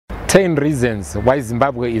10 reasons why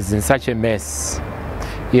Zimbabwe is in such a mess.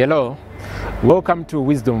 Hello, welcome to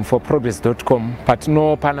wisdomforprogress.com.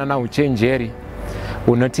 Patino panana uchenjeri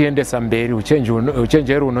unotiendesa mberi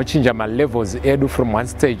uchenjeri unochinja ma levels edu from one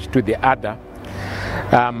stage to the other.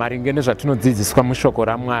 Maringene zvatinodzidziswa mushoko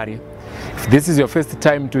raMwari. If this is your first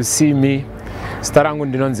time to see me, starangu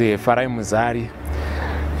ndinonzi Farai Muzari.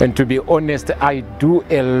 And to be honest, I do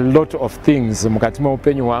a lot of things. Mukati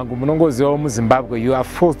maupenyu wangu munongoziva muZimbabwe, you are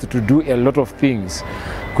forced to do a lot of things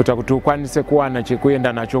kuita kuti ukwanise kuwana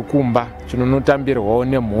chekuenda nacho kumba chinonotambirwawo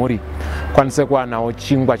nemhuri, ukwanise kuwanawo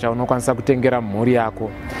chingwa chaunokwanisa kutengera mhuri yako.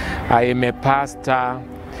 I am a pastor,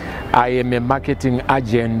 I am a marketing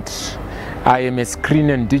agent, I am a screen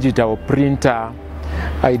and digital printer,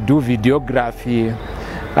 I do videography,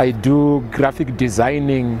 I do graphic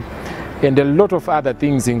designing, and a lot of other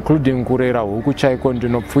things, including kurera huku chaiko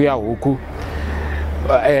ndinopfuya huku.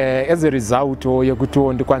 As a result yekuti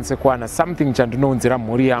ndikwanise kuwana something chandinounzira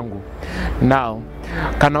mhuri yangu. Now,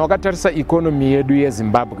 kana wakatarisa economy yedu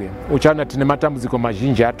yeZimbabwe, uchaona tine matambudziko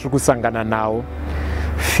mazhinji atiri kusangana nawo.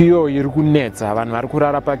 Fuel iri kunetsa, vanhu vari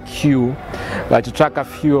kurara paqueue vachitsvaka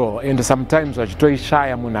fuel, and sometimes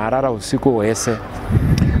vachitoishaya munhu arara usiku hwese.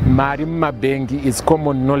 Mari mumabengi is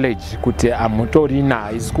common knowledge kuti hamutorina,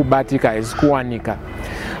 haisi kubatika, haisi kuwanika.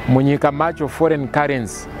 Munyika macho foreign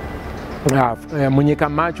currency,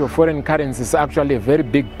 foreign currency is actually a very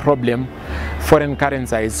big problem. Foreign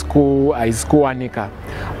currency haisi kuwanika.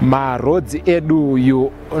 Ma roads edu,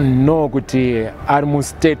 you know kuti ari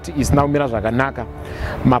state is now mira zvakanaka.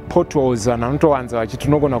 Ma potholes vanotowanza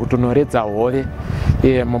vachitinogona kutonoredza hove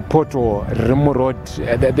mupoto rimu road,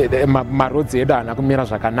 ma roads edu haana kumira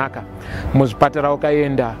zvakanaka. Muzvipatara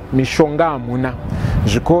ukaenda mishonga hamuna,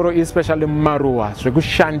 zvikoro especially mumaruwa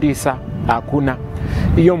zvekushandisa hakuna.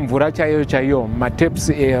 Iyo mvura chaiyo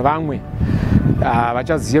mataps vamwe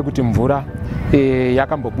vachaziye kuti mvura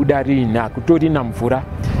yakambobuda rini, hakutorina mvura.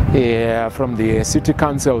 From the city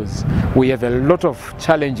councils, we have a lot of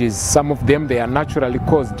challenges. Some of them they are naturally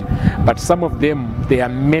caused, but some of them they are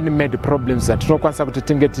man-made problems that tinokwanisa kuti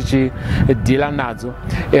tinge tichidila nadzo.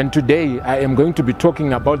 And today I am going to be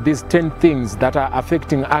talking about these 10 things that are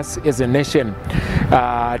affecting us as a nation,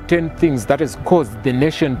 10 things that has caused the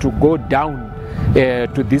nation to go down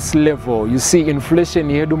to this level. You see, inflation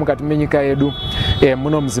yedu mukati menyika yedu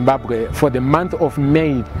muno muZimbabwe, for the month of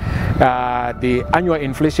May, the annual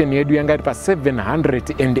inflation yedu yanga iri pa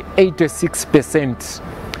 786%,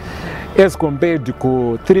 as compared to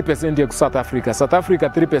 3% yeku South Africa. South Africa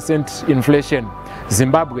 3% inflation,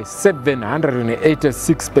 Zimbabwe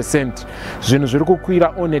 786%. Zvinhu zviri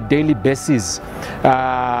kukwira on a daily basis.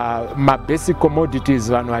 Ma basic commodities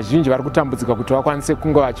vanhu vazhinji vari kutambudzika kuti vakwanise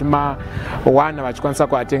kunge vachimawana vachikwanisa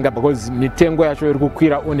kuatenga, because mitengo yacho iri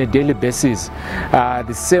kukwira on a daily basis.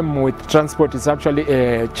 The same with transport is actually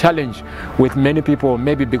a challenge with many people,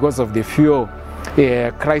 maybe because of the fuel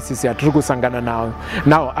crisis yatiri kusangana now.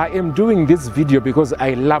 Now I am doing this video because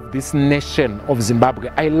I love this nation of Zimbabwe.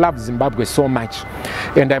 I love Zimbabwe so much,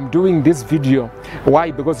 and I'm doing this video. Why?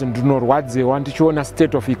 Because in Dunorwadze want to show a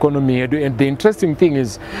state of economy, and the interesting thing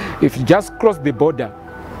is, if you just cross the border,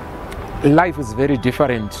 life is very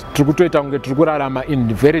different.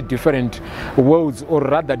 In very different worlds, or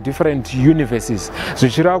rather different universes. So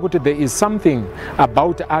there is something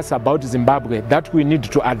about us, about Zimbabwe, that we need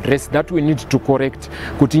to address, that we need to correct.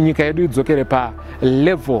 Kuti nyika yedu idzokere pa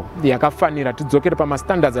level yakafanira, tidzokere pa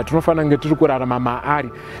standards atinofana kunge tiri kurarama maari,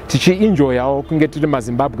 tichi-enjoyawo kunge tiri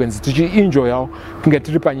maZimbabweans, tichi-enjoyawo kunge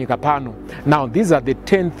tiri panyika pano. Now these are the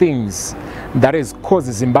 10 things that has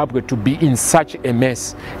caused Zimbabwe to be in such a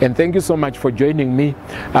mess. And thank you so much for joining me.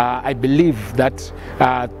 I believe that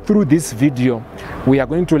through this video we are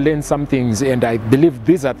going to learn some things, and I believe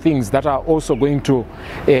these are things that are also going to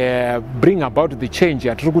bring about the change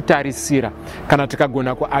yatiri kutarisira kana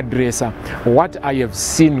tikagona kuadressa what I have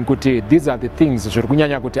seen kuti these are the things zviri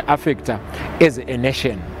kunyanya kuti affect as a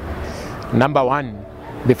nation. Number one,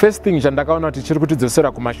 the first thing chandakaona kuti chiri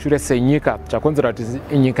kutidzosera kumashure senyika, chakonzera kuti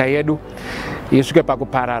nyika yedu isvike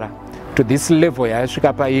pakuparara to this level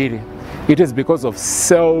yasvika pairi, it is because of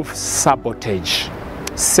self-sabotage.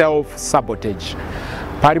 Self-sabotage.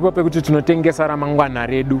 Paripo pekuti tinotengesa ramangwana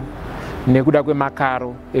redu nekuda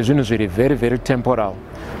kwemakaro ezvinhu zviri very, very temporal.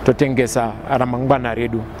 Totengesa ramangwana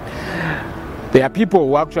redu. There are people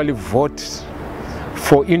who actually vote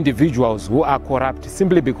for individuals who are corrupt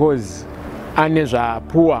simply because ane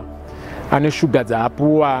zvaapuwa, ane shuga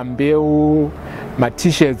dzaapuwa, mbeu, ma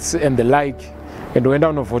t-shirts and the like. and uenda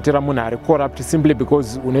unovhotera munhu ari corrupt simply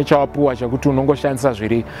because une chawapuwa chekuti unongoshandisa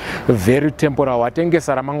zviri very temporal,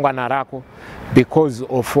 watengesa ramangwana rako because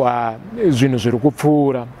of zvinhu zviri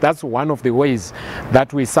kupfuura. That's one of the ways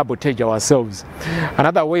that we sabotage ourselves.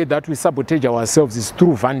 Another way that we sabotage ourselves is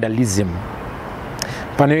through vandalism.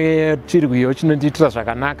 Pane chirwiyo chinondiitira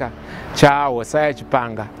zvakanaka chaHosea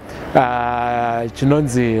Chipanga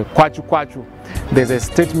chinonzi kwachu kwachu. There's a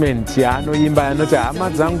statement yaanoimba yanoti hama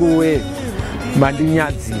dzangu we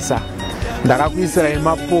mandinyadzisa ndakakuisirai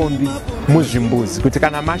mapombi muzvimbuzi kuti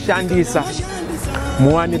kana mashandisa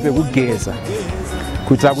muwane pekugeza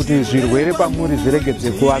kuitira kuti zvirwere pamuri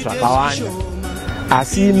zviregedze kuva zvakawanda.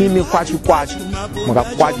 Asi imimi kwachu kwachu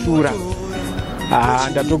mukakwachura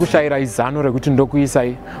ndatokushayirai zano rekuti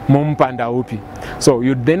ndokuisai mumupanda upi. So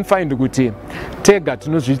you then find kuti tega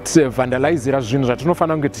tinozvivandalizira zvinhu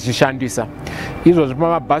zvatinofanira kunge tichishandisa. Izvozvo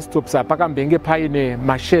pamabus stops pakambenge paine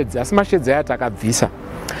masheds, asi masheds aya takabvisa.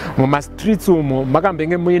 Mumastreets umo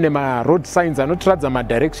makambenge muine maroad signs anotiradza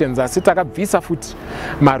madirections, asi takabvisa futi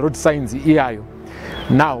maroad signs iyayo.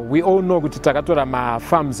 Now we all know kuti takatora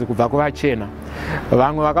mafarms kubva kuvachena.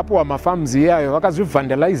 Vamwe vakapuwa mafarms iyayo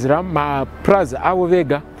vakazvivandalizira mapurazi avo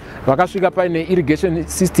vega, vakasvika paine irrigation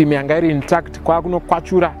system yanga iri intact,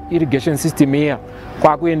 kwakunokwachura irrigation system iya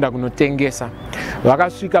kwakuenda kunotengesa.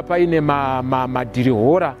 Vakasvika paine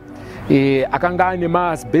madhirihora akanga ane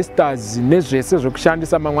maasbestos nezvese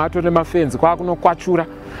zvokushandisa, mamwe atore mafenzi kwakunokwachura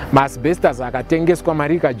maasbestos akatengeswa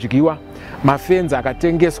mari ikadyiwa, mafenzi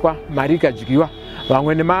akatengeswa mari ikadyiwa.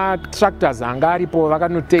 Vamwe nematractors anga aripo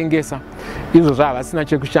vakanotengesa. Izvozvo havasina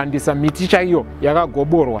chekushandisa. Miti chaiyo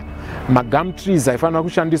yakagoborwa, magum trees aifanira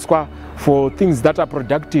kushandiswa for things that are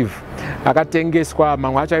productive akatengeswa.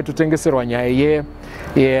 Mamwe acho aitotengeserwa nyaya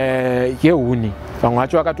yehuni, vamwe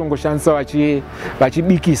vacho vakatongoshandisa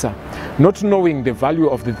vachibikisa, not knowing the value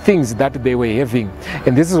of the things that they were having.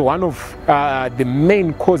 And this is one of the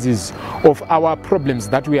main causes of our problems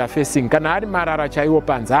that we are facing. Kana ari marara chaiwo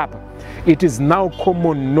panze apa, it is now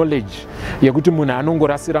common knowledge yekuti munhu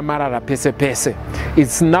anongorasira marara pese pese.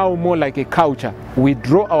 It's now more like a culture. We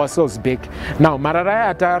draw ourselves back. Now marara aya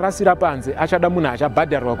atarasira panze achada munhu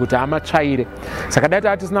achabhadharwa kuti amatsvaire. Saka dai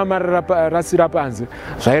hatisina marara rasira panze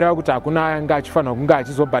zvaireva kuti hakuna anga achifanira kunge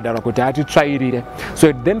achizobhadharwa kuti atitsvairire. So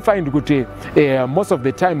you then find kuti most of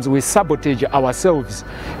the times we sabotage ourselves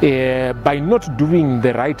by not doing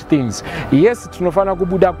the right things. Yes, tinofanira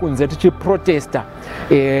kubuda kunze tichiprotesta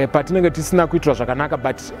patinenge tisina kuitwa zvakanaka,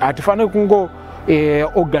 but hatifaniri kungo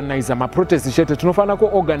organize maprotest chete. Tinofanira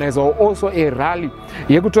kuorganize also a rally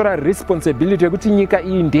yekutora responsibility yekuti nyika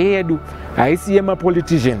iyi ndeyedu, haisi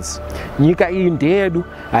yemapoliticians. Nyika iyi ndeyedu,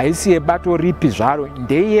 haisi yebato ripi zvaro,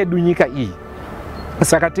 ndeyedu nyika iyi.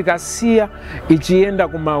 Saka tikasiya ichienda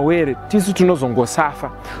kumawere tisu tinozongosafa.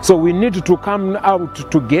 So we need to come out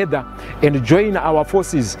together and join our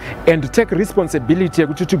forces and take responsibility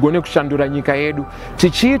yekuti tigone kushandura nyika yedu,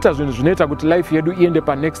 tichiita zvinhu zvinoita kuti life yedu iende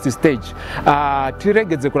pa next stage.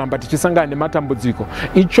 Tiregedze kuramba tichisangana nematambudziko.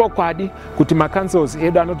 Ichokwadi kuti macouncils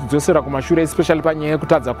edu anotidzosera kumashure, especially panyaya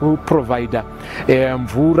yekutadza kuprovide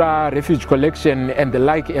mvura, refuge collection and the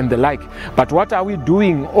like. But what are we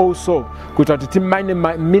doing also kuita kuti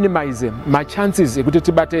minimize machances ekuti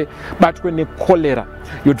tibatwe necholera?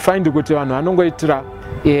 You'd find kuti vanhu vanongoitira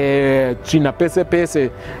tsvina pese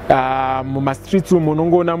pese mumastreets umu.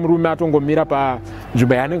 Unongoona murume atongomira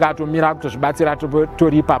panzvimbo yaanenge atomira akutozvibatsira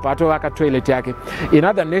atori ipapo atovaka toilet yake. In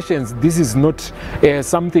other nations this is not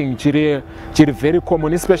something chiri very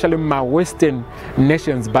common, especially muma-western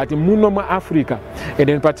nations, but muno muAfrica and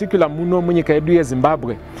in particular muno munyika yedu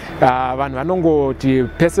yeZimbabwe vanhu vanongoti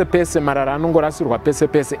pese pese, marara anongorasirwa pese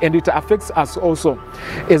pese, and it affects us also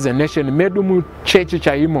as a nation. Medu muchechi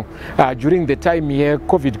chaimo during the time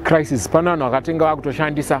COVID crisis, pana vanhu vakatenga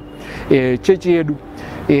vakutoshandisa chechi yedu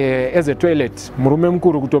as a toilet, murume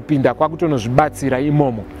mukuru kutopinda kwakutonozvibatsira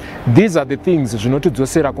imomo. These are the things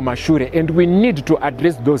zvinotidzosera kumashure, and we need to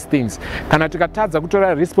address those things. Kana tikatadza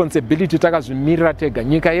kutora responsibility takazvimirira tega,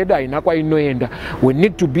 nyika yedu haina kwainoenda. We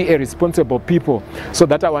need to be a responsible people so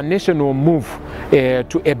that our nation will move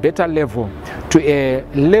to a better level, to a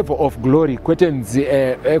level of glory,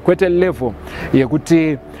 kwete level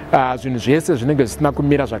yekuti zvinhu zvese zvinenge zvisina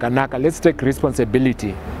kumira zvakanaka. Let's take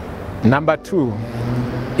responsibility. Number 2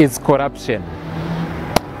 is corruption.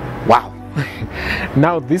 Wow.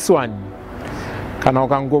 Now this one, kana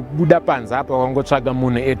ukangobuda panze apa ukangotsvaga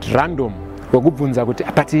munhu at random wekubvunza kuti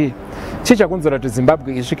apati chii chakonzera kuti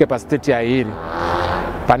Zimbabwe isvike pastate yairi,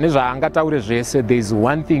 pane zvaangataure zvese, there is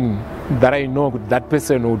one thing that I know that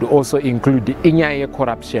person would also include inyaya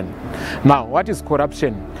yecorruption. Now what is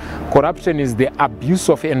corruption? Corruption is the abuse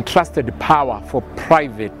of entrusted power for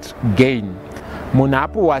private gain.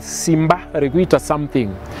 Munapu was simba requita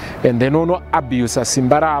something and then ono abuse a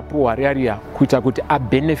simbara apu ariaria kuita kuti a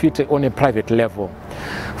benefit on a private level.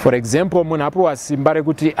 For example, munapu was simba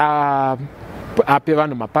rekuti ape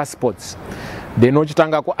vanhu ma passports. Then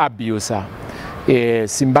ochitanga ku abuse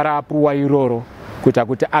simbara apu wa iroro kuita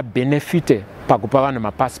kuti a benefit pakupa vanhu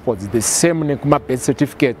ma passports. The same nekuma birth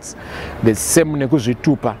certificates, the same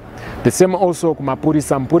nekuzvitupa. The same also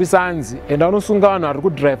kumapurisa mpurisa anzi and anosunga vanhu vari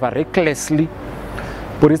kudrive recklessly.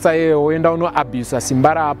 Purisa oenda uno abuse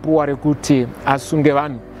simbara apuwa rekuti asunge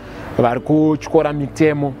vanhu vari kutyora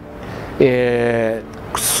mitemo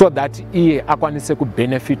so that iye akwanise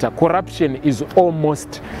kubenefita. Corruption is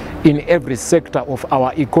almost in every sector of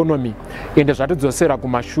our economy ende zvatidzosera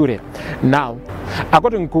kumashure. Now,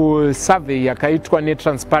 according to survey yakaitwa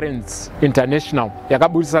neTransparency International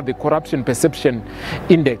yakabudisa the Corruption Perception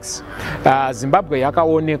Index, Zimbabwe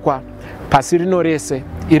yakaonekwa pasi rino rese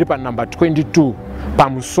iri pa number 22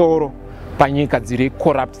 pamusoro panyika dziri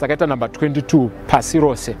corrupt, takaita number 22 pasi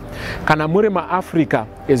rose. Kana muri maAfrica,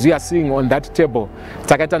 as we are seeing on that table,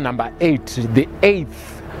 takaita number 8, the 8th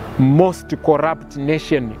most corrupt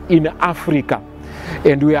nation in Africa,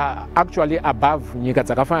 and we are actually above nyika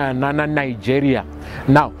dzakafanana na Nigeria.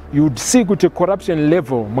 Now you would see kuti corruption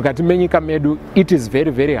level mukati menyika medu it is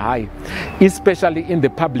very very high, especially in the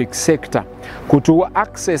public sector. Kuti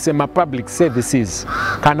access ma public services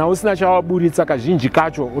kana usina chawaburitsa kazhinji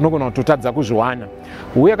kacho unogona kutotadza kuzviwana.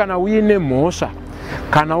 Uye kana uine mhosva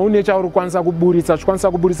kana une chauri kwanisa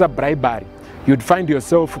kuburitsa bribery, you'd find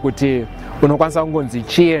yourself kuti unokwanisa kungonzi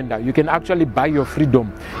chienda. You can actually buy your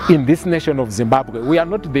freedom in this nation of Zimbabwe. We are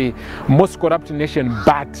not the most corrupt nation,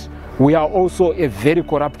 but we are also a very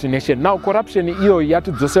corrupt nation. Now corruption iyo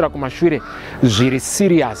yatidzosera kumashure zviri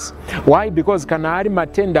serious. Why? Because kana ari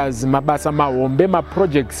matenders, mabasa mahombe,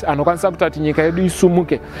 projects anokwanisa kuti nyika yedu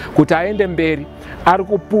isumuke kuti aende mberi, ari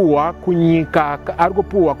kupuhwa kunyika, ari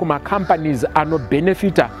kupuhwa kuma companies ano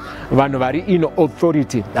benefita vanhu vari in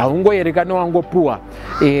authority. Haungoyerekana wangopuhwa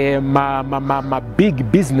big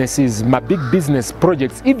businesses, big business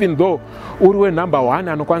projects, even though uriwe number 1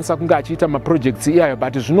 anokwanisa kunga achiita projects iyayo,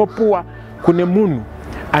 but zvinopuhwa kune munhu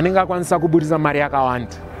anenge akwanisa kuburisa mari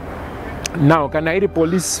yakawanda. Now kana iri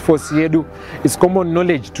police force yedu, it's common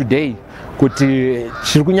knowledge today kuti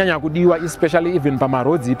chiri kunyanya kudiwa, especially even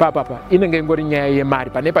pamaroads ipapa inenge ingori nyaya yemari.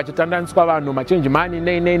 Pane pachitandaniswa vanhu machange money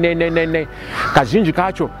nei kazhinji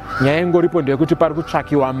kacho nyaya ingoripo ndeyekuti pari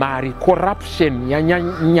kutsvakiwa mari. Corruption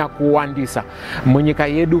yanyanya kuwandisa munyika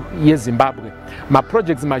yedu yeZimbabwe.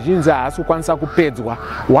 Projects mazhinji haasi kukwanisa kupedzwa.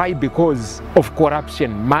 Why? Because of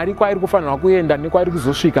corruption. Mari kwairi kufanirwa kuenda nekwairi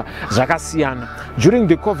kuzosvika zvakasiyana. During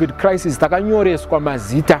the COVID crisis takanyoreswa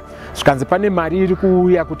mazita zvikanzi pane mari iri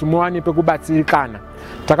kuuya kuti muwane pekubatsirikana.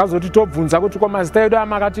 Takazoti tobvunza kuti kwa mazita edu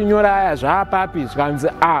amakatinyora aya zvaapapi, zvikanzi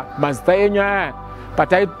mazita enyu aya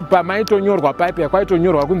pamaitonyorwa paipi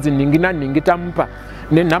kwaitonyorwa kunzi ningi naningi tamupa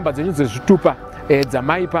nenhamba dzenyu dzezvitupa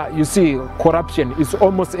dzamaipa. You see, corruption is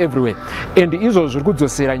almost everywhere, and izvo zviri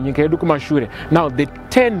kudzosera nyika yedu kumashure. Now the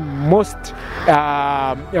 10 most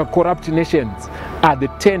corrupt nations are the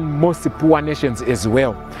 10 most poor nations as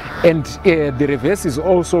well, and the reverse is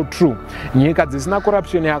also true. Nyika dzisina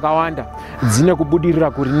corruption yakawanda dzine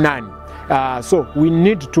kubudirira kuri nani. So we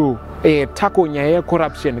need to tackle nyaya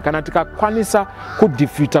corruption. Kana tikakwanisa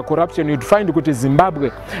kudefeata corruption, you'd find kuti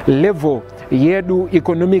Zimbabwe level yedu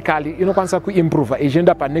economically inokwanisa kuimprove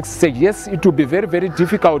agenda pa next stage. Yes, it will be very very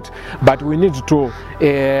difficult, but we need to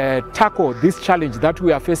tackle this challenge that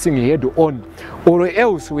we are facing head on, or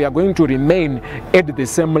else we are going to remain at the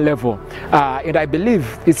same level. And I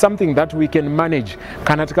believe it's something that we can manage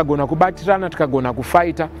kana tikagona kubatirana, tikagona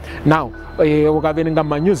kufighta. Now ukaverenga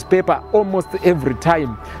newspaper, almost every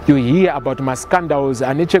time you hear about ma scandals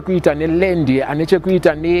anechekuita neland,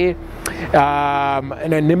 anechekuita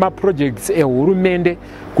nema projects ehurumende,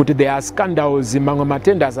 kuti there are scandals, mamwe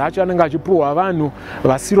matenders acho anenge achipuhwa vanhu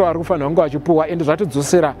vasiro vari kufanira kunge vachipuhwa, and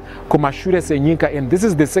zvatidzosera kumashure senyika. And this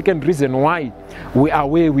is the second reason why we are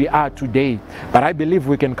where we are today, but I believe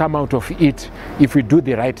we can come out of it if we do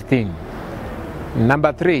the right thing.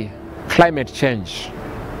 Number 3, climate change.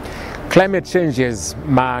 Climate change has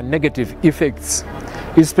negative effects,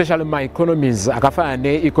 especially my economies. Akafana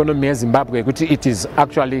ne economy ya Zimbabwe kuti it is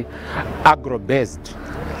actually agro-based.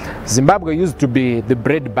 Zimbabwe used to be the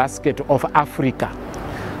bread basket of Africa,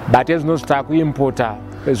 but as no start kuimporta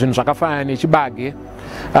zvinhu zvakafana nechibage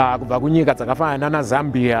kubva kunyika dzakafanana na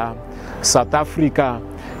Zambia, South Africa.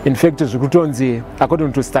 In fact, zvikutonzi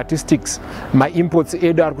according to statistics, my imports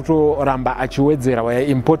edu ari kutoramba achiwedzera. We are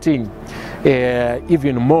importing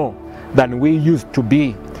even more than we used to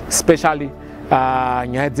be, especially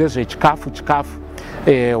nyaya dzezvechikafu.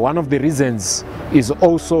 One of the reasons is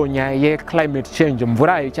also nyaya ye-climate change.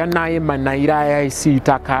 Mvura haichanaye manaira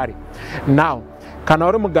ayaisiita kare. Now, kana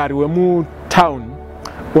uri mugari wemutown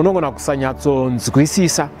unogona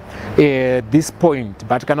kusanyatsonzwisisa this point,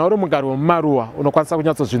 but kana uri mugari wemumaruwa unokwanisa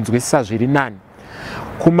kunyatsozvinzwisisa zviri nani.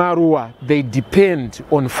 Kumaruwa they depend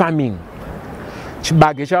on farming.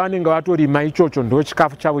 Chibage chavanenge vatorima ichocho ndo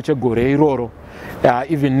chikafu chavo chegore iroro,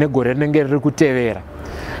 even negore rinenge riri kutevera.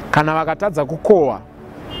 Kana vakatadza kukohwa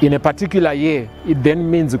in a particular year, it then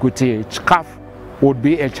means kuti chikafu would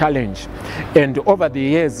be a challenge. And over the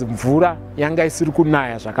years, mvura yanga isiri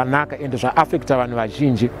kunaya zvakanaka and zvaafekta vanhu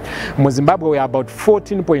vazhinji. MuZimbabwe we are about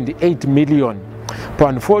 14.8 million.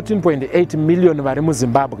 Pan 14.8 million vari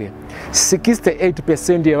muZimbabwe,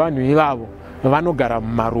 68% yevanhu ivavo vanogara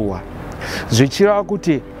mumaruwa. Zvichireva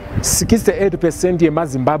kuti 68%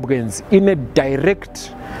 yemaZimbabweans ine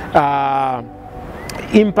direct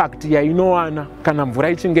impact yainowana kana mvura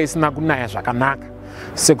ichinge isina kunaya zvakanaka.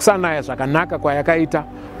 Sekusanaya zvakanaka kwayakaita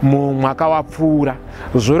mumwaka wapfuura,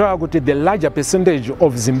 zvoreva kuti the larger percentage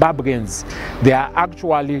of Zimbabweans, they are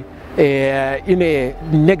actually in a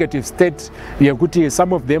negative state yekuti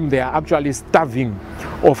some of them they are actually starving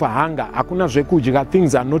of hunger. Hakuna zvekudya,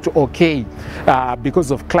 things are not okay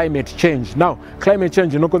because of climate change. Now, climate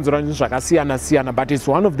change inokonzera zvakasiyana siyana, but it's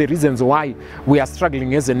one of the reasons why we are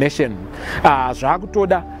struggling as a nation.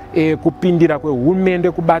 Zvakutoda kupindira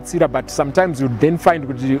kwehurumende kubatsira, but sometimes you then find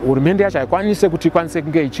kuti hurumende yacho haikwanise kuti ikwanise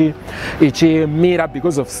kunge ichimira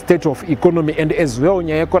because of state of economy and as well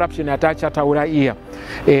nyaya yecorruption yatachataura iya.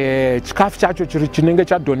 Chikafu chacho chinenge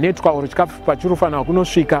chadonetwa or chikafu pachiri kufanira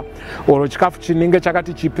kunosvika or chikafu chinenge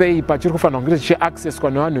chakati chipei pachiri kufanira kunge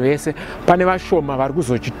chichiaccesswa nevanhu vese, pane vashoma vari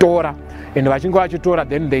kuzochitora, and vachinge vachitora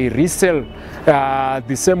then they resell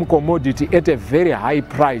the same commodity at a very high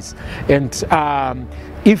price. And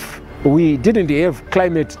if we didn't have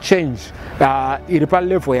climate change iri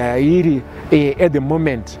palevel yairi at the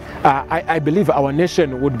moment, I believe our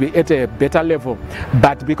nation would be at a better level.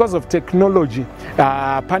 But because of technology,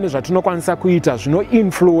 pane zvatinokwanisa kuita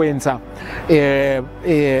zvinoinfluencer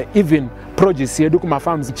even produce yedu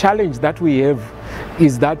kumafarms. The challenge that we have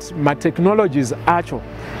is that my technologies acho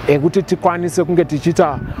ekuti tikwanise kunge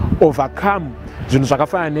tichita overcome zvinhu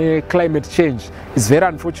zvakafanana ne-climate change is very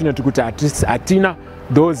unfortunate kuti hatina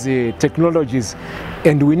those technologies,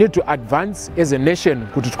 and we need to advance as a nation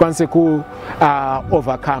kuti tikwanise ku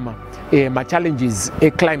overcome my challenges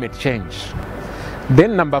climate change.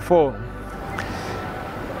 Then number 4,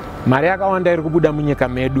 mari yakawanda iri kubuda munyika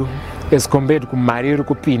medu as compared to mari iri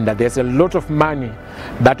kupinda. There's a lot of money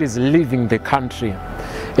that is leaving the country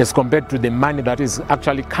as compared to the money that is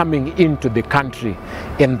actually coming into the country,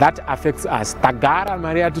 and that affects us. Tagara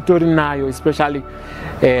mari yatitori nayo, especially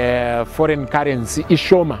foreign currency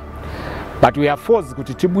ishoma, but we are forced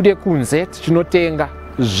kuti tibude kunze tichinotenga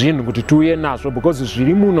zvinhu kuti tiuye nazvo because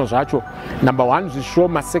zviri muno zvacho, number 1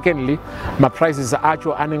 zvishoma, secondly my prices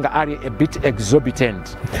acho anenge ari a bit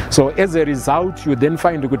exorbitant. So as a result you then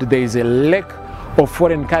find kuti there is a lack of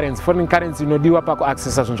foreign currency. Foreign currency inodiwa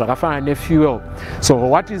pakuaccessa zvinhu zvakafanana nefuel. So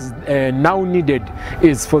what is now needed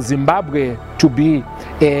is for Zimbabwe to be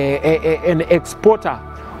an exporter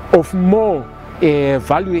of more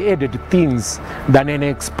value-added things than an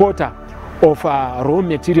exporter of raw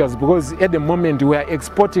materials, because at the moment we are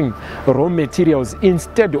exporting raw materials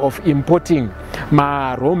instead of importing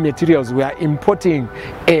raw materials. We are importing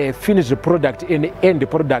a finished product, an end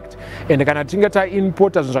product, and kana tichinge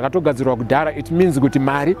taimporta zvinhu zvakatogadzirwa kudhara, it means kuti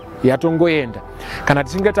mari yatongoenda. Kana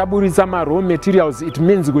tichinge taburitsa raw materials, it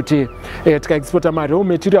means kuti tikaexporta raw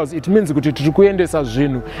materials, it means kuti tiri kuendesa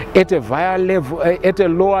zvinhu at a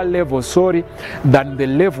lower level than the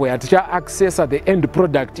level yaticha accessa the end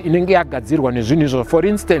product inenge yagadzirwa nezvinhu izvo. For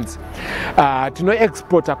instance, tino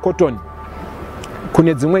exporta cotton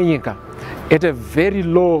kune dzimwe nyika at a very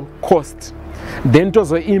low cost, then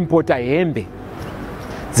tozo importa hembe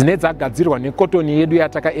dzine dzagadzirwa necotton yedu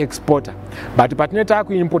yataka exporta, but patine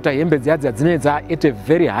takuimporta hembe dziya dzine dza at a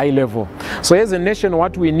very high level. So as a nation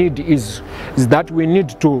what we need is that we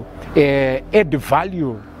need to add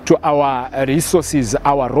value to our resources,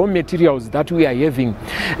 our raw materials that we are having,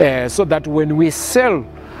 so that when we sell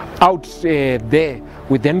out there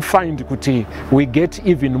we then find kuti we get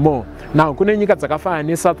even more. Now kune nyika dzakafanana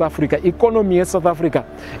neSouth Africa, economy yeSouth Africa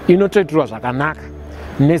inotoitirwa zvakanaka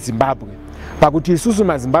neZimbabwe, pakuti isusu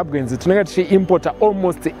maZimbabweans tinenge tichiimporta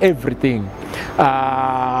almost everything.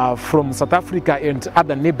 from South Africa and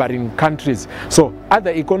other neighboring countries. So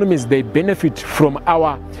other economies, they benefit from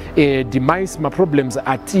our demise, my problems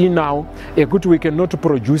at now, a good we cannot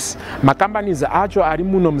produce. My companies acho ari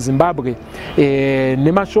muno Zimbabwe,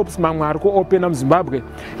 nema shops mamwe ari ku open in Zimbabwe.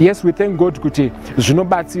 Yes, we thank God kuti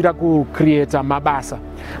zvinobatsira ku create mabasa.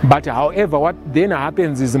 But however, what then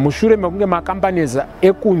happens is mushure mekunge ma companies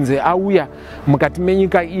ekunze auya mukati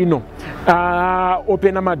menyika ino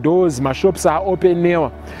open ma doors, ma shops are open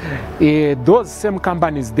now. Those same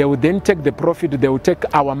companies, they will then take the profit, they will take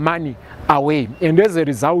our money away, and as a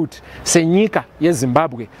result senyika ye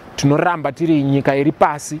Zimbabwe tunoramba tiri nyika iri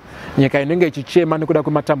pasi, nyika inenge ichichema nekuda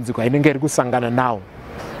kwematambudziko inenge iri kusangana nawo.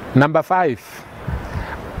 Number 5,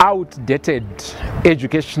 outdated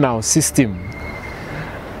educational system.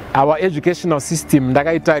 Our educational system,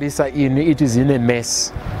 it is in a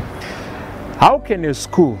mess. How can a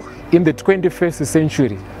school in the 21st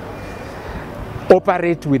century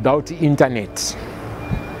operate without internet?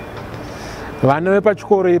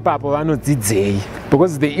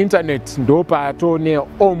 Because the internet ndo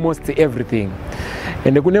almost everything.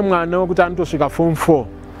 And the mwana kuti anotosvika form 4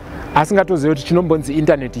 asingatoziva kuti chinombonzi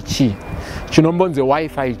internet chi, chinombonzi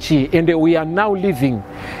Wi-Fi chi, and we are now living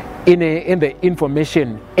in the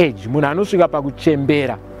information age. Munhu anosvika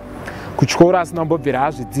pakuchembera kuchikora asina kumbobvira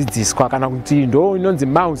azvidzidziswa kana kuti ndo inonzi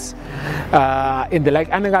mouse and the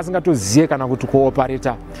like, anenge asingatozive kana kuti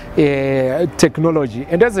kuoperata technology.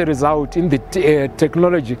 And as a result, in the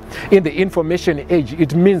technology, in the information age,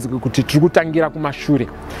 it means kuti tiri kutangira kumashure.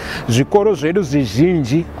 Zvikoro zvedu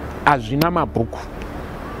zvizhinji hazvina mabhuku,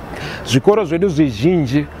 zvikoro zvedu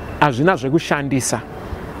zvizhinji hazvina zvekushandisa.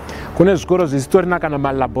 Kune zvikoro zvisitorina kana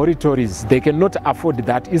malaboratories, they cannot afford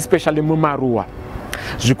that, especially mumaruwa.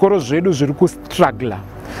 Zvikoro zvedu zviri kustruggle,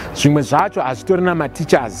 zvimwe zvacho hazvitorina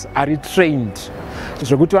mateachers ari trained,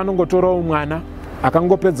 zvekuti vanongotorawo mwana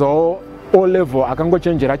akangopedzawo O level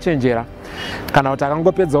akangochenjera kana kuti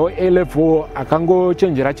akangopedzawo A level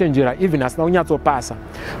akangochenjera even asina kunyatsopasa,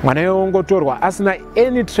 mwana yongotorwa asina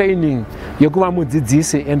any training yekuva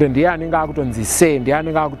mudzidzisi, and ndiye anenge akutonzi se, ndiye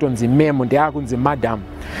anenge akutonzi memo, ndiye akunzi madam,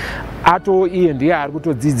 ato iye ndiye ari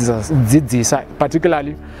kutodzidzisa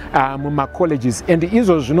particularly muma colleges, and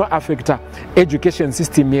izvo zvino affecta education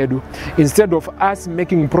system yedu. Instead of us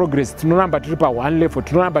making progress, tinoramba tiri pa one level,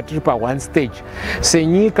 tinoramba tiri pa one stage.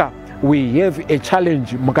 Senyika we have a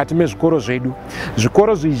challenge mukati mezvikoro zvedu.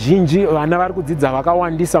 Zvikoro zvizhinji vana vari kudzidza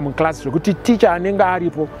vakawandisa muclass zvekuti teacher anenge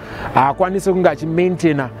aripo haakwanisi kunge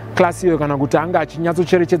achimaintaina class iyo kana kuti anga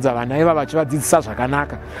achinyatsocherechedza vana iva vachivadzidzisa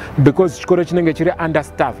zvakanaka, because chikoro chinenge chiri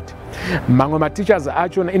understaffed. Mamwe mateachers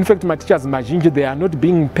acho, in fact mateachers mazhinji, they are not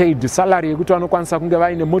being paid salary yekuti vanokwanisa kunge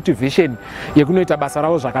vaine motivation yekunoita basa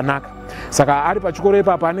ravo zvakanaka. Saka ari pachikoro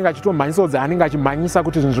ipapo anenge achitomhanyisa kuti anenge achimhanyisa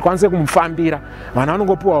kuti zvinhu zvikwanise kumufambira, vana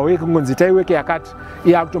vanongopiwa weke kungonzi itai weke yakati,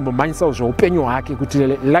 iye akutombomhanyisawo zveupenyu hwake kuti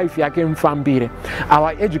life yake imufambire.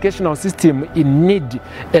 Our educational system in need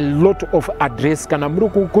a lot of address. Kana muri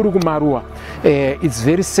kuri kumaruwa, it's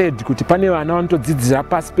very sad kuti pane vana vanotodzidzira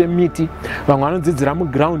pasi pemiti, vamwe vanodzidzira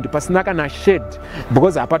muground pasina kana shed,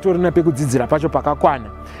 because hapatorina pekudzidzira pacho pakakwana.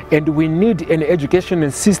 And we need an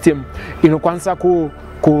education system inokwanisa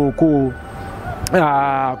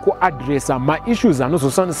kuadresa ma-issues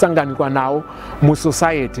anozosanganikwa nawo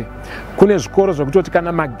musociety. Kune zvikoro zvekutoti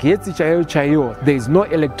kana magetsi chaiyo, there is no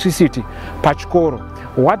electricity pachikoro.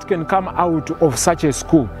 What can come out of such a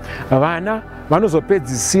school? Vana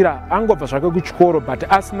vanozopedzisira angobva zvake kuchikoro but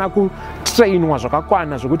asina kutrainwa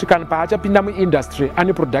zvakakwana zvokuti kana paachapinda muindustry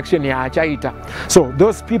ane production yaachaita. So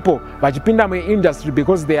those people vachipinda muindustry,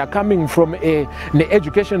 because they are coming from an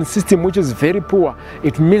education system which is very poor,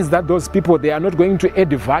 it means that those people, they are not going to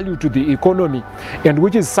add value to the economy, and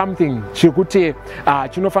which is something chikuti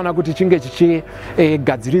chinofana kuti chinge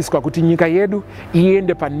chichigadziriswa kuti nyika yedu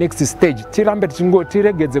iende pa next stage. Tirambe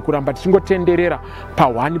tiregedze kuramba tichingotenderera pa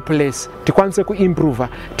one place, tikwanise kuimprove,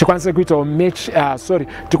 tikwanise kuitawo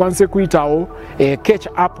tikwanise kuitawo catch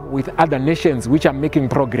up with other nations which are making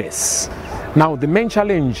progress. Now the main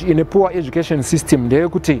challenge in a poor education system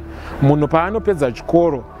ndeyekuti munhu paanopedza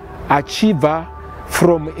chikoro achibva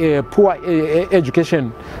from a poor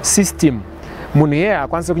education system, munhu yeye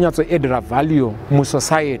akwanise kunyatsoedera value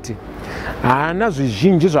musociety. Haana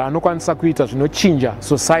zvizhinji zvaanokwanisa kuita zvinochinja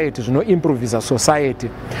society, zvinoimprovisa society.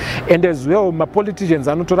 And as well, ma-politicians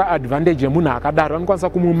anotora advantage yemunhu akadaro, vanokwanisa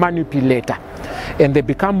kumumanipulata, and they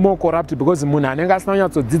become more corrupt because munhu anenge asina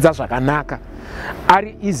kunyatsodzidza zvakanaka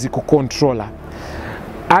ari easy kucontrola,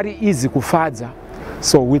 ari easy kufadza.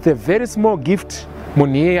 So with a very small gift,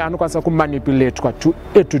 munhu yeye anokwanisa kumanipulatwa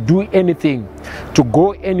to do anything, to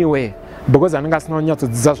go anywhere, because anenge asina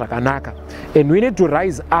kunyatsodzidza zvakanaka. And we need to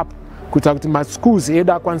rise up kuita kuti maschools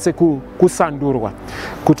edu akwanise kusandurwa,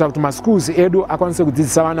 kuita kuti maschools edu akwanise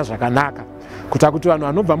kudzidzisa vana zvakanaka, kuita kuti vanhu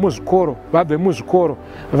vanobva muzvikoro vabve muzvikoro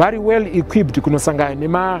very well equipped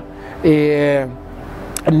kunosangana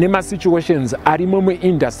nema situations arimo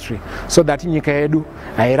muindustry, so that nyika yedu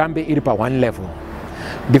hairambe iri pa one level.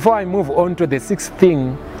 Before I move on to the sixth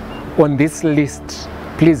thing on this list,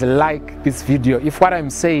 please like this video if what I'm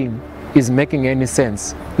saying is making any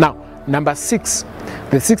sense. Now, number 6,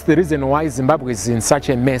 the sixth reason why Zimbabwe is in such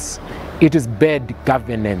a mess, it is bad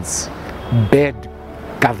governance. Bad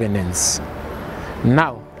governance.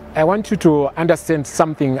 Now, I want you to understand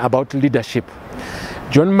something about leadership.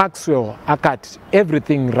 John Maxwell akati,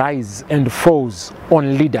 everything rises and falls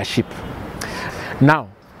on leadership. Now,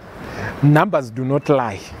 numbers do not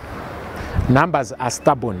lie. Numbers are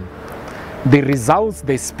stubborn. The results,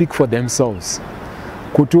 they speak for themselves.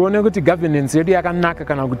 Kuti uone kuti governance yedu yakanaka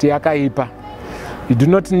kana kuti yakaipa, you do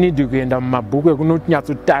not need kuenda mumabhuku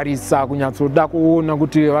ekunyatsotarisa kunyatsoda kuona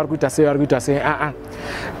kuti vari kuita sei.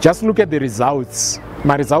 Just look at the results.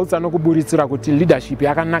 My results anokuburitsira kuti leadership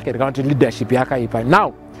yakanaka kana kuti leadership yakaipa.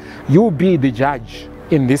 Now, you be the judge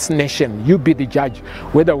in this nation. You be the judge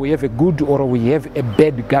whether we have a good or we have a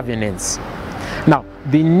bad governance. Now,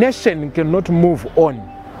 the nation cannot move on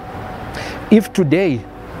if today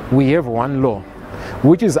we have one law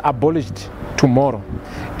which is abolished tomorrow,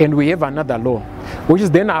 and we have another law which is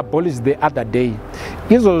then abolished the other day.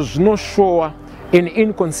 Izo zvinoshowa an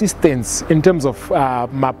inconsistency in terms of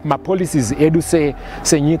my policies. Edu say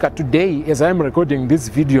nyika today, as I am recording this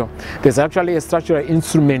video, there's actually a structural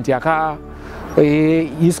instrument yaka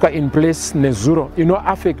iswa in place nezuro,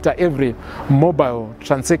 affect every mobile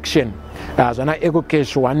transaction. Zana Eco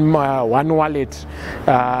Cash, one wallet,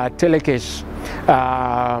 Telecash,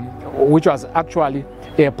 which was actually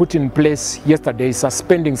put in place yesterday,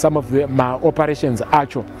 suspending some of my operations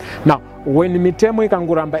actual. Now, when mitemo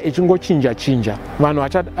ikanguramba echingo chinja, vanhu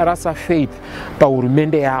vacharasa faith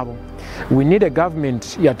pahurumende yavo. We need a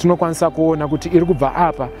government yatinokwanisa kuona kuti iri kubva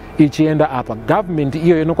apa ichienda apa. Government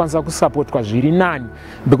iyo inokwanisa kusupportwa zviri nani,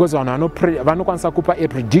 because vanhu vanokwanisa kupa a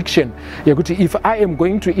prediction yekuti if I am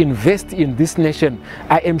going to invest in this nation,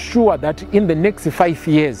 I am sure that in the next 5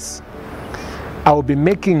 years I will be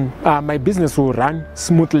making my business will run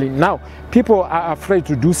smoothly. Now, people are afraid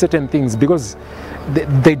to do certain things because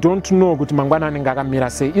they don't know kuti mangwana anenge akamira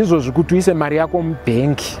sei. Izvozvi kuti uise mari yako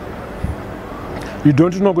mubank, you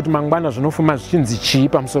don't know kuti mangwana zvinofuma zvichinzi chii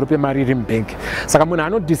pamusoro pemari iri mubank. Saka munhu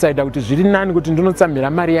anodecide kuti zviri nani kuti ndinotsamira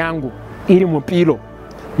mari yangu iri mupilo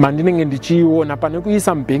mandinenge ndichiiona pane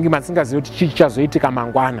kuisa mubank masingazivi kuti chii chichazoitika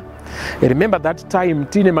mangwana. Remember that time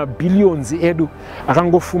tine mabillions edu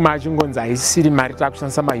akangofuma achingonzi haisiri mari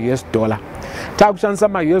takushandisa ma-US dollar. Takushandisa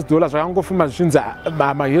ma-US dollar zvakangofuma zvichinzi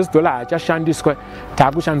ma-US dollar haachashandiswa,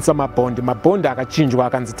 takushandisa mabondi. Mabondi akachinjwa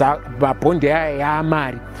akanzi mabondi aya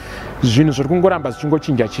yaamari. Zvinhu zviri kungoramba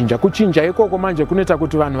zvichingochinja. Kuchinja ikoko manje kunoita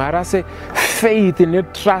kuti vanhu varase faith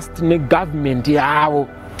netrust negovernment yavo.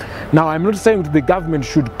 Now, I'm not saying that the government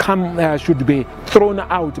should be thrown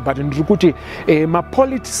out, but ndikuti ma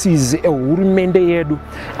policies ehurumende yedu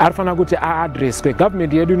arifana kuti address kwe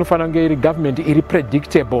government yedu inofana kunge iri government iri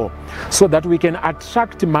predictable, so that we can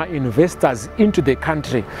attract ma investors into the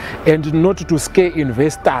country and not to scare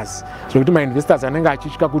investors. So kuti ma investors anenge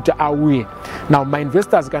achitya kuti auye. Now, my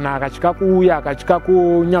investors kana akatya kuuya akatya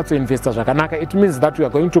kunyatso investors zvakanaka, it means that we are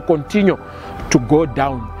going to continue to go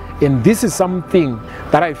down. And this is something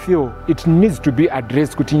that I feel it needs to be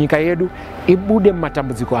addressed kuti nyika yedu ibude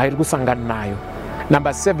matambudziko hairi kusangana nayo.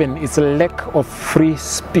 Number 7 is lack of free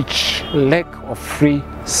speech. Lack of free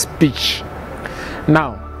speech.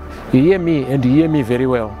 Now, you hear me and you hear me very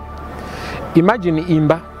well. Imagine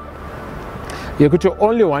imba yekuti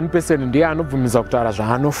only one person ndiye anobvumidzwa kutaura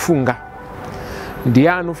zvaanofunga,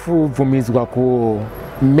 ndiye anobvumidzwa ku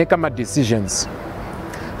make ma decisions.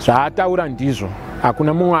 Zvaataura ndizvo.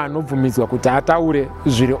 Hakuna mumwe anobvumidzwa kuti ataure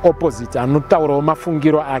zviri opposite, anotaurawo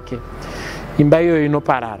mafungiro ake. Imba iyoyo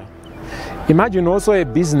inoparara. Imagine also a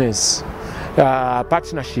business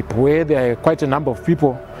partnership where there are quite a number of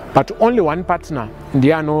people, but only one partner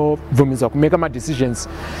ndiye anobvumidzwa kumeka ma decisions,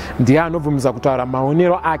 ndiye anobvumidzwa kutaura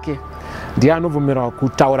maonero ake, ndiye anobvumirwa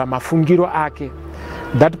kutaura mafungiro ake.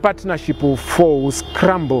 That partnership will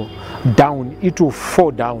scramble down, it will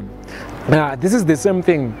fall down. This is the same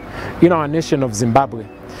thing in our nation of Zimbabwe.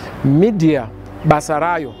 Media basa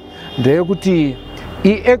rayo ndeyekuti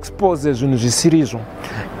i-expose zvinhu zvisirizvo,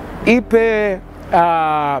 ipe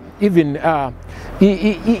even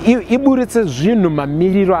iburitse zvinhu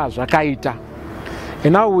mamiriro azvakaita,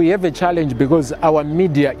 And now we have a challenge because our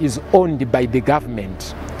media is owned by the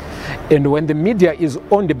government. And when the media is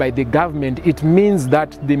owned by the government, it means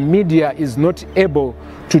that the media is not able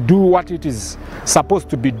to do what it is supposed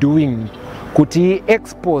to be doing. Kuti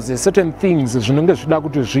expose certain things zvinenge zvida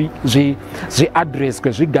kuti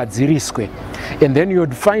zviaddresswe zvigadziriswe. And then you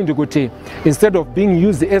would find kuti instead of being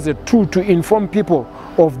used as a tool to inform people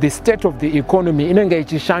of the state of the economy, inenge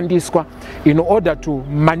ichishandiswa in order to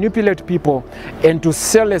manipulate people and to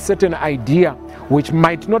sell a certain idea which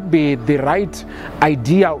might not be the right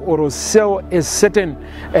idea, or sell a certain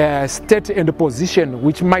state and position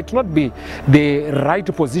which might not be the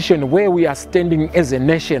right position where we are standing as a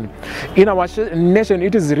nation. In our nation,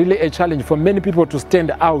 it is really a challenge for many people to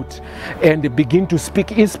stand out and begin to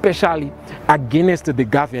speak, especially against the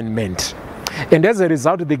government. And as a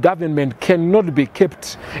result, the government cannot be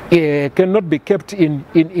kept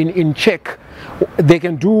in check. They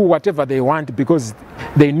can do whatever they want because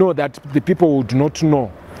they know that the people would not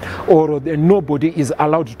know, or nobody is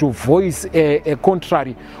allowed to voice a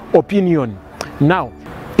contrary opinion. Now,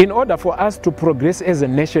 in order for us to progress as a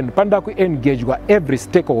nation, pandaku engage every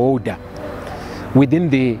stakeholder within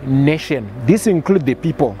the nation. This includes the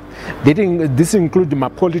people. This includes my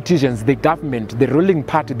politicians, the government, the ruling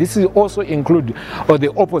party. This is also include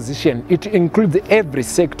the opposition. It includes every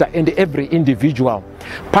sector and every individual.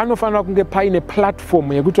 Panofanira kunge paine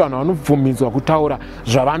platform yekuti vanhu vanobvumidzwa kutaura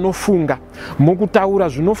zvavanofunga. Mukutaura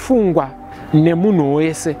zvinofungwa nemunhu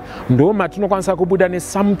wese ndo matinokwanisa kubuda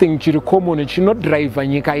ne-something chiri common chinodrive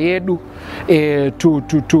nyika yedu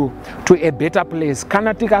to a better place.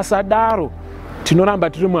 Kana tikasadaro tinoramba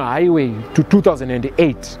tiri highway to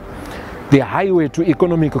 2008, the highway to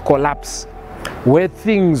economic collapse, where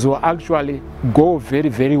things will actually go very,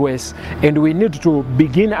 very worse. And we need to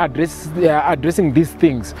begin addressing these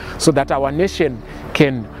things so that our nation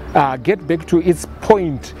can get back to its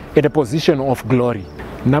point at a position of glory.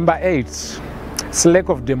 Number 8, it's lack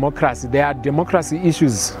of democracy. There are democracy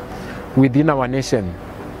issues within our nation.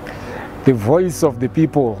 The voice of the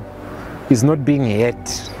people is not being heard.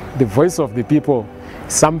 The voice of the people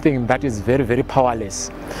is something that is very, very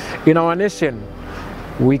powerless. In our nation,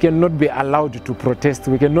 we cannot be allowed to protest.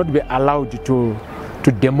 We cannot be allowed to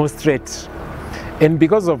demonstrate. And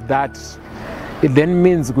because of that, it then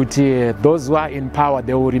means that those who are in power,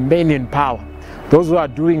 they will remain in power. Those who are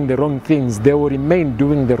doing the wrong things, they will remain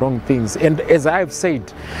doing the wrong things. And as I have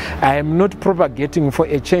said, I am not propagating for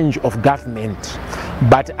a change of government,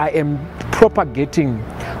 but I am propagating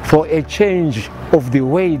for a change of the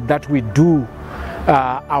way that we do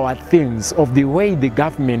our things, of the way the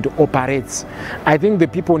government operates. I think the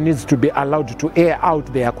people need to be allowed to air out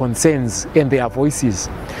their concerns and their voices.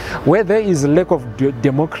 Where there is lack of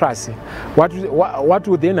democracy, what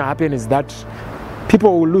will then happen is that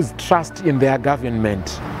people will lose trust in their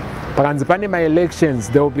government. Pakanzi pane ma-elections,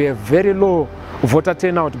 there will be a very low voter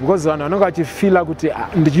turnout because vanhu vanenge vachifila kuti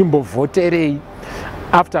ndichimbovoterei.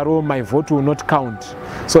 After all, my vote will not count.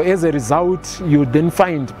 So as a result, you then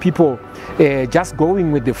find people just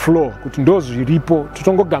going with the flow. Kuti ndo zviripo,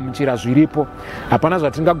 totongogamuchira zviripo. Hapana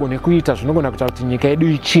zvatingagone kuita zvinogona kuita kuti nyika yedu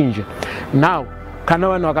ichinje. Now, kana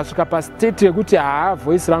vanhu vakasvika pastate yekuti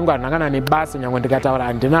voice rangu harina nebasa nyangwe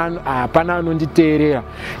ndikataura hapana anonditeerera,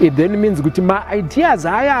 it then means kuti ma-ideas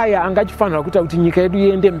aya angachifanira kuita kuti nyika yedu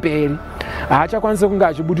iende mberi haachakwanisi kunge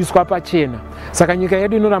achibudiswa pachena. Saka nyika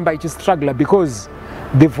yedu inoramba ichistruggle because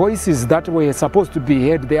the voices that were supposed to be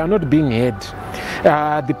heard, they are not being heard.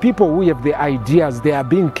 The people who have the ideas, they are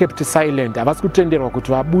being kept silent. Havasi kutenderwa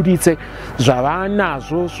kuti vabuditse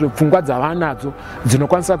zvavanazvo, pfungwa dzavanadzo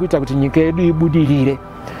dzinokwanisa kuita kuti nyika yedu ibudirire.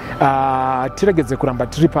 Tiregedze kuramba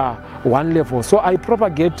tiri pa one level. So I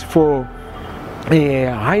propagate for a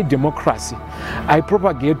high democracy. I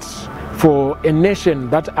propagate for a nation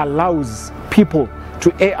that allows people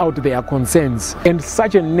to air out their concerns. And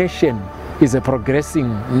such a nation is a progressing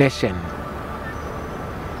nation.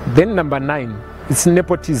 Then number 9, it's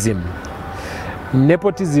nepotism.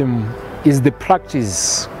 Nepotism is the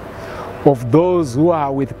practice of those who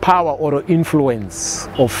are with power or influence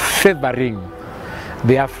of favoring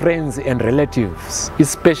their friends and relatives,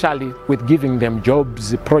 especially with giving them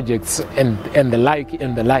jobs, projects, and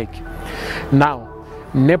the like. Now,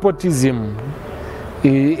 nepotism,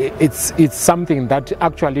 it's something that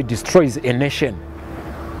actually destroys a nation.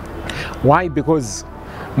 Why? Because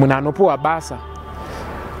munhu anopuwa basa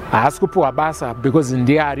haasi kupuwa basa because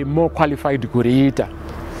ndiye ari more qualified kuriita,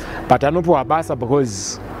 but anopuwa basa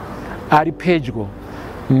because ari pedyo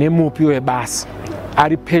nemupi webasa,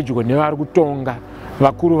 ari pedyo nevari kutonga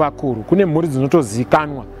vakuru. Kune mhuri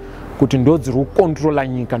dzinotozikanwa kuti ndo dziri kukontrola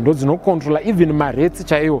nyika, ndo dzinokontrola even marates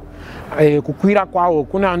chaiwo. Kukwira kwawo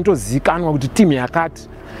kuna anotozikanwa kuti timu yakati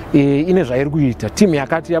ine zvairi kuita, timu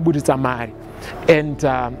yakati yabuditsa mari. And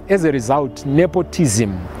as a result, nepotism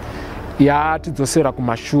yatidzosera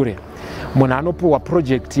kumashure. Munhu anopuwa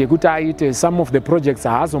project yekuti aite some of the projects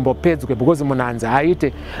haazombopedzwe because munhu anzi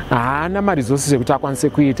aite haana maresources ekuti akwanise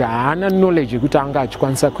kuita, haana knowledge yekuti anga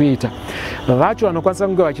achikwanisa kuita. Vacho vanokwanisa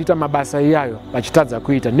kunge vachiita mabasa iyayo vachitadza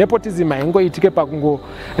kuita. Nepotism haingoitike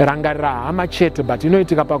pakungorangarira hama chete, but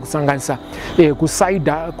inoitika pakusanganisa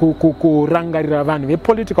kusaida kurangarira vanhu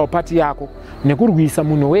vepolitical party yako nekurwisa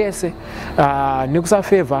munhu wese,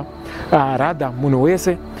 nekusafavor rather munhu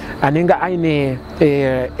wese anenge aine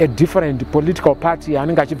a different political party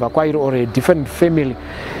anenge achibva kwairi or a different family,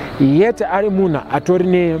 yet ari munhu atori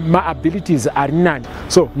nemaabilities ari nani.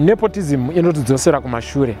 So nepotism inotidzosera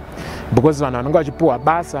kumashure because vanhu vanenge vachipuwa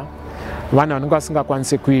basa, vanhu vanenge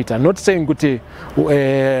vasingakwanise kuita. Not saying kuti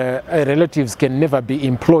relatives can never be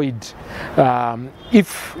employed.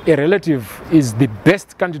 If a relative is the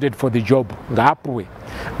best candidate for the job, ngaapuwe,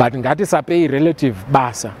 but ngatisapei relative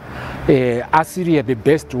basa asiri the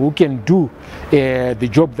best who can do the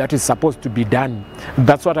job that is supposed to be done.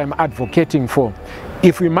 That's what I'm advocating for.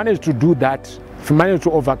 If we manage to do that, if we manage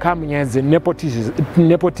to overcome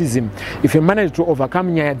nepotism, if we manage to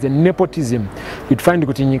overcome nepotism, you'd find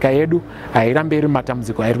kuti nyika yedu hairambe iri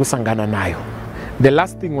matambudziko airi kusangana nayo. The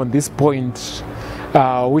last thing on this point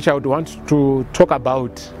which I would want to talk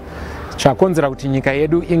about, chakonzera kuti nyika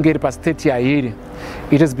yedu inge iri pastate yairi,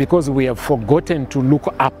 it is because we have forgotten to look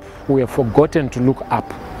up. We have forgotten to look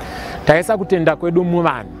up. Taisa kutenda kwedu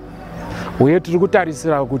muvanhu, uye tiri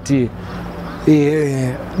kutarisira kuti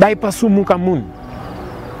dai pasumuka munhu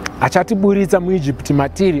achatiburitsa muEgypt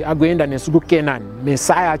matiri agoenda nesu kuCanaan,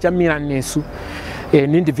 Messiah achamira nesu,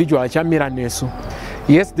 an individual achamira nesu.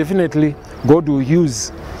 Yes, definitely God will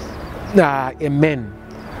use a man,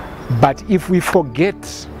 but if we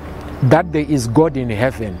forget that there is God in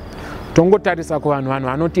heaven, tongotarisa kuvanhu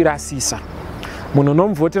vanotirasisa. Munhu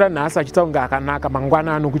unomuvhotera nhasi achita kunge akanaka,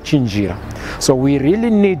 mangwana anokuchinjira. So we really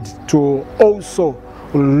need to also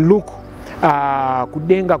look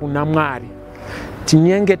kudenga kuna Mwari,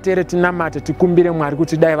 tinyengetere, tinamate, tikumbire Mwari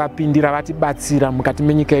kuti dai vapindira vatibatsira mukati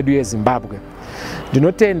menyika yedu yeZimbabwe.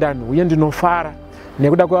 Ndinotenda uye ndinofara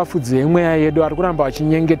nekuda kwevafudzi vemweya yedu vari kuramba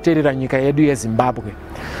vachinyengeterera nyika yedu yeZimbabwe.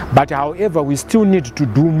 But however, we still need to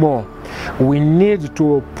do more. We need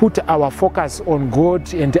to put our focus on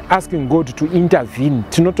God and asking God to intervene.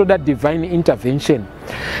 Tinotoda divine intervention.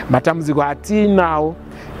 Matambudziko atinawo,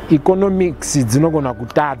 economics dzinogona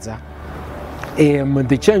kutadza,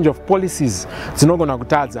 the change of policies dzinogona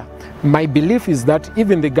kutadza. My belief is that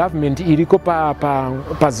even the government iriko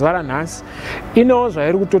pazuva ranhasi inewo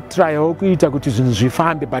zvairi kutotrayawo kuita kuti zvinhu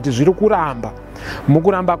zvifambe, but zviri kuramba.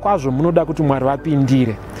 Mukuramba kwazvo munoda kuti Mwari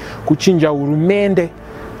vapindire. Kuchinja hurumende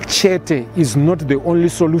chete is not the only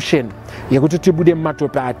solution yekuti tibude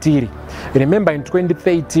mumatope atiri. Remember in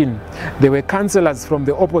 2013 there were councillors from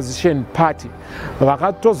the opposition party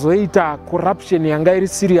vakatozoita corruption yanga iri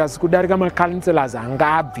serious kudarika macouncillors anga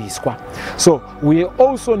abviswa. So we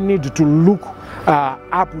also need to look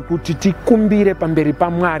up kuti tikumbire pamberi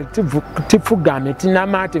paMwari, tipfugame,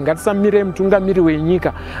 tinamate, ngatisamire mutungamiri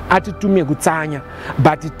wenyika atitume kutsanya,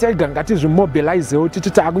 but tega ngatizvimobilizewo titi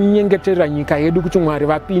takunyengeterera nyika yedu kuti Mwari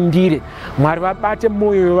vapindire, Mwari vabate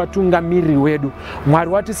moyo wevatungamiri wedu,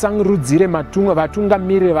 Mwari vatisangurudzire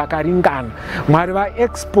vatungamiri vakaringana, Mwari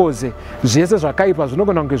vaexpose zvese zvakaipa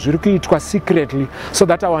zvinogona kunge zviri kuitwa secretly, so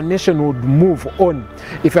that our nation would move on.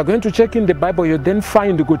 If you are going to check in the Bible, you then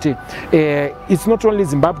find kuti it's not only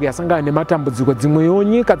Zimbabwe yasangana nematambudziko, dzimwewo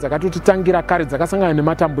nyika dzakatotitangira kare dzakasangana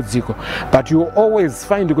nematambudziko, but you always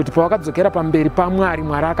find kuti pavakadzokera pamberi paMwari,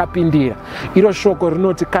 Mwari akapindira. Iro shoko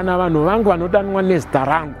rinoti kana vanhu vangu vanodanwa nezita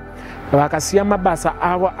rangu vakasiya mabasa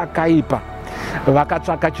avo akaipa,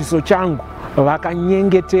 vakatsvaka chiso changu,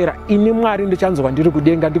 vakanyengetera, ini Mwari ndichanzwa ndiri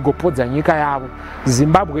kudenga ndigopodza nyika yavo.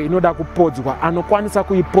 Zimbabwe inoda kupodzwa, anokwanisa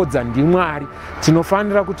kuipodza ndiMwari.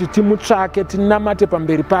 Tinofanira kuti timutsvake, tinamate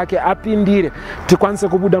pamberi pake, apindire, tikwanise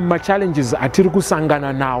kubuda mumachallenges atiri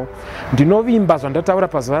kusangana nawo. Ndinovimba zvandataura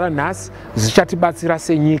pazuva ranhasi zvichatibatsira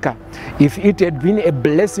senyika. If it had been a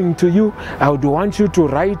blessing to you, I would want you to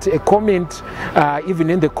write a comment even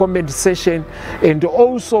in the comment section, and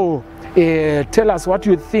also tell us what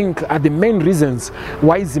you think are the main reasons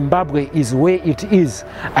why Zimbabwe is where it is.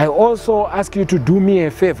 I also ask you to do me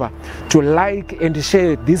a favor to like and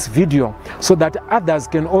share this video so that others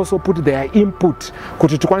can also put their input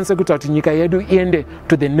kuti tikwanise kuti nyika yedu iende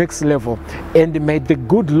to the next level. And may the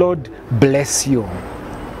good Lord bless you.